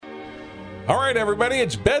All right, everybody,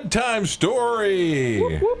 it's bedtime story.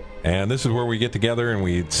 Whoop, whoop. And this is where we get together and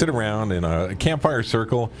we sit around in a campfire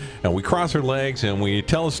circle and we cross our legs and we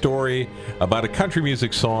tell a story about a country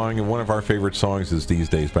music song. And one of our favorite songs is These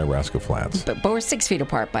Days by Rascal Flatts. But we're 6 feet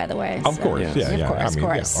apart, by the way. Of course, yeah. Of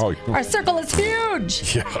course. Yeah. Oh, our circle is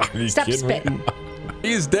huge. Yeah, Stop spitting.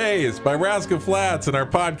 These Days by Rascal Flatts and our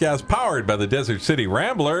podcast powered by the Desert City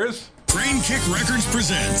Ramblers. Brain Kick Records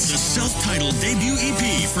presents the self-titled debut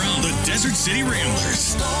EP from the Desert City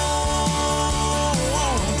Ramblers.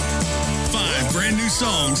 5 brand new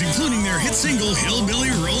songs, including their hit single, Hillbilly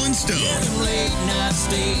Rollin' Stone. Late night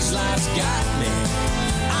stage lights got me.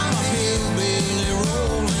 I'm a hillbilly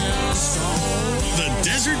rolling stone. The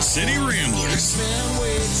Desert City Ramblers. It's been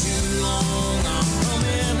way too long. I'm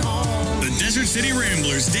coming home. The Desert City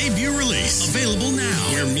Ramblers debut release. Available now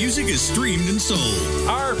where music is streamed and sold.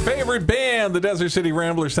 Our favorite band, the Desert City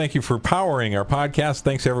Ramblers. Thank you for powering our podcast.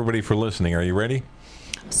 Thanks, everybody, for listening. Are you ready?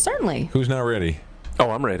 Certainly. Who's not ready? Oh,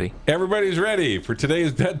 I'm ready. Everybody's ready for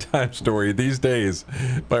today's bedtime story, These Days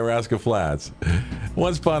by Rascal Flatts.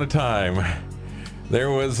 Once upon a time, there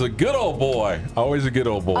was a good old boy. Always a good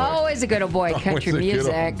old boy. Always a good old boy. Country Always a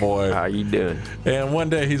music. good old boy. How you doing? And one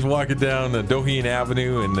day he's walking down Doheny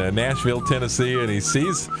Avenue in Nashville, Tennessee, and he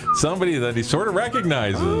sees somebody that he sort of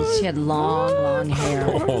recognizes. She had long hair.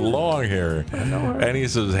 Oh, long hair. And he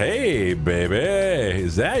says, "Hey, baby,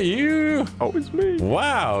 is that you? Oh, it's me.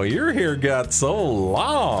 Wow, your hair got so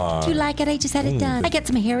long." Do you like it? I just had it done. I got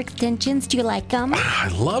some hair extensions. Do you like them? I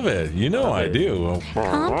love it. You know I do.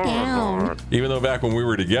 Calm down. Even though back when we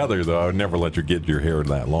were together, though, I would never let you get your hair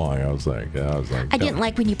that long. I was like, I didn't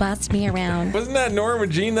like when you bossed me around. Wasn't that Norma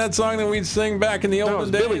Jean, that song that we'd sing back in the No, it olden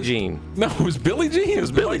was days? Billie Jean. No, it was Billie Jean. It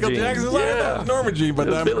was Billie Michael Jean. Jackson's Yeah. song. That was Norma Jean, but It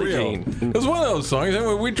was I'm Billie real. Jean. It was one of those songs.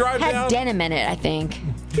 And we drive Had down. denim in it, I think.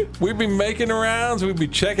 We'd be making rounds. We'd be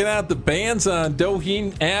checking out the bands on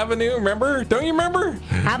Doheny Avenue. Remember? Don't you remember?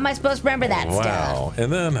 How am I supposed to remember that stuff? Wow. And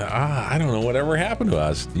then, I don't know whatever happened to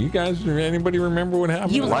us. Do you guys, anybody remember what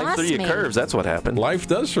happened? You to us? Life lost threw you me. curves. That's what happened. Life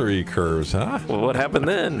does throw you curves, huh? Well, what happened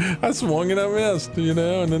then? I swung and I missed,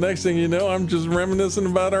 and the next thing you know, I'm just reminiscing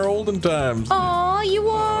about our olden times. Oh, you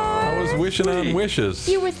I are. was wishing on wishes.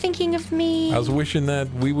 You were thinking of me. I was wishing that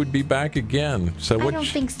we would be back again. So I don't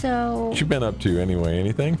think so. What you been up to anyway?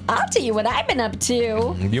 Anything? I'll tell you what I've been up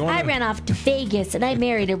to. You wanna- I ran off to Vegas and I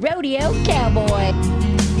married a rodeo cowboy.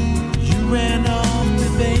 You ran off to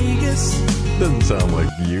Vegas. Doesn't sound like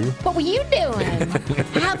you. What were you doing?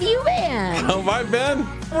 How have you been? How have I been?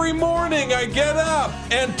 Every morning I get up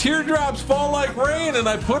and teardrops fall like rain and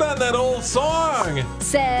I put on that old song.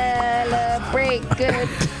 Celebrate good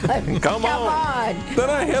times. Come on. Then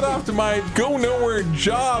I head off to my go nowhere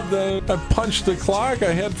job. Then I punch the clock.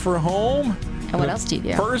 I head for home. And what else do you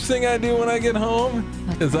do? First thing I do when I get home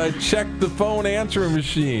is I check the phone answering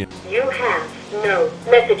machine. You have no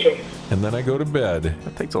messages. And then I go to bed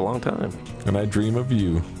That takes a long time. and I dream of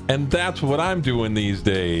you. And that's what I'm doing these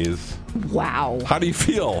days. Wow. How do you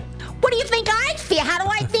feel? What do you think I feel? How do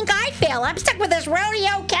I think I feel? I'm stuck with this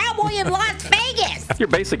rodeo cowboy in Las Vegas. You're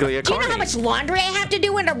basically a Do you know how carny. much laundry I have to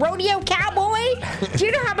do in a rodeo cowboy? Do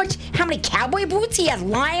you know how many cowboy boots he has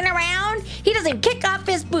lying around? He doesn't kick off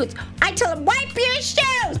his boots. I tell him, wipe your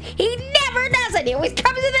shoes. He never does it. He always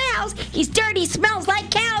comes in the house. He's dirty, smells like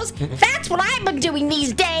cows. That's what I've been doing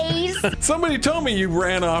these days. Somebody told me you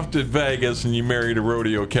ran off to Vegas and you married a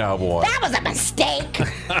rodeo cowboy. That was a mistake.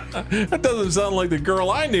 That doesn't sound like the girl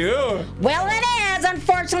I knew. Well, it is.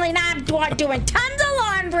 Unfortunately, now I'm doing tons of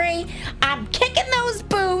laundry. I'm kicking those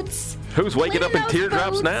boots. Who's waking up in Cleaning those teardrops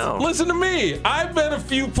boots. now? Listen to me. I've been a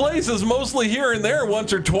few places, mostly here and there,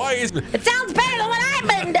 once or twice. It sounds better than what I've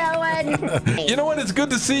been doing. You know what? It's good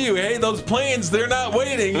to see you. Hey, those planes, they're not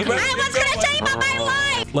waiting. You better I was get going to going. tell you about my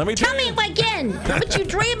life. Let me Tell tell me you. again. What you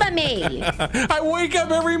dream of me? I wake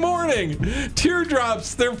up every morning.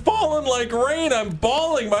 Teardrops, they're falling like rain. I'm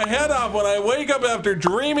bawling my head off when I wake up after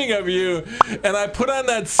dreaming of you. And I put on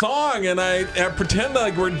that song and I pretend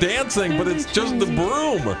like we're dancing, but it's just the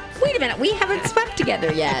broom. Wait a minute. We haven't slept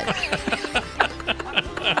together yet.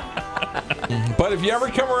 But if you ever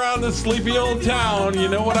come around this sleepy old town, you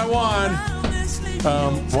know what I want.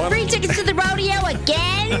 Free tickets to the rodeo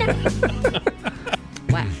again?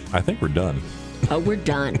 Wow. I think we're done. Oh, we're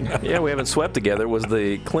done. Yeah, we haven't swept together. Was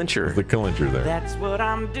the clincher. The clincher there. That's what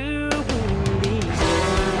I'm doing these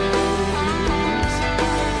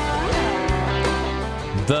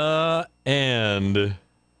The end.